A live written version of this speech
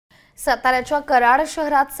साताऱ्याच्या कराड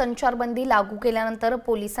शहरात संचारबंदी लागू केल्यानंतर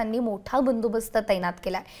पोलिसांनी मोठा बंदोबस्त तैनात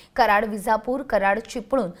केलाय। कराड विजापूर, कराड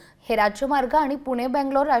चिपळूण हे राज्यमार्ग आणि पुणे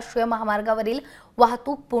बेंगलोर राष्ट्रीय महामार्गावरील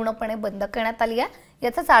वाहतूक पूर्णपणे बंद करण्यात आली आहे।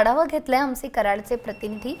 याचाच आढावा घेतलाय आमचे कराडचे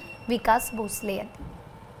प्रतिनिधी विकास भोसले यांनी।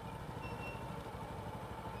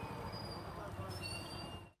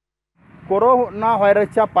 कोरोना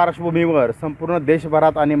व्हायरसच्या पार्श्वभूमीवर संपूर्ण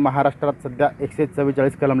देशभरात आणि महाराष्ट्रात सध्या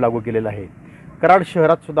 144 कलम लागू केलेला आहे। कराड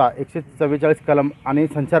शहरात सुद्धा 144 कलम आणि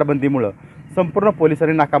संचारबंदीमुळे संपूर्ण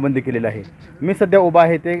पोलिसांनी नाकाबंदी केलेली आहे। मी सध्या उभा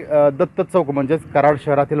आहे ते दत्त चौक म्हणजे कराड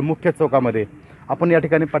शहरातील मुख्य चौकामध्ये। आपण या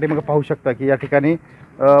ठिकाणी पाठीमागे पाहू शकता की या ठिकाणी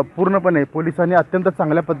पूर्णपणे पोलिसांनी अत्यंत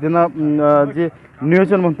चांगल्या पद्धतीने जे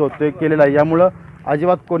नियोजन म्हणतो ते केलेलं आहे। यामुळे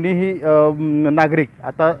अजिबात कोणीही नागरिक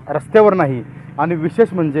आता रस्त्यावर नाही आणि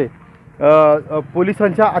विशेष म्हणजे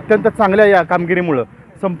पोलिसांच्या अत्यंत चांगल्या या कामगिरीमुळे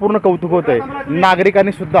संपूर्ण कौतुक होत आहे।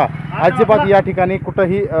 नागरिकांनी सुद्धा अजिबात या ठिकाणी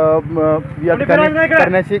कुठेही या ठिकाणी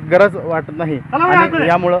करण्याची गरज वाटत नाही आणि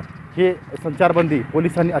यामुळे हे संचारबंदी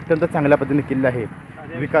पोलिसांनी अत्यंत चांगल्या पद्धतीने केली आहे।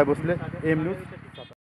 विकास भोसले, एम न्यूज।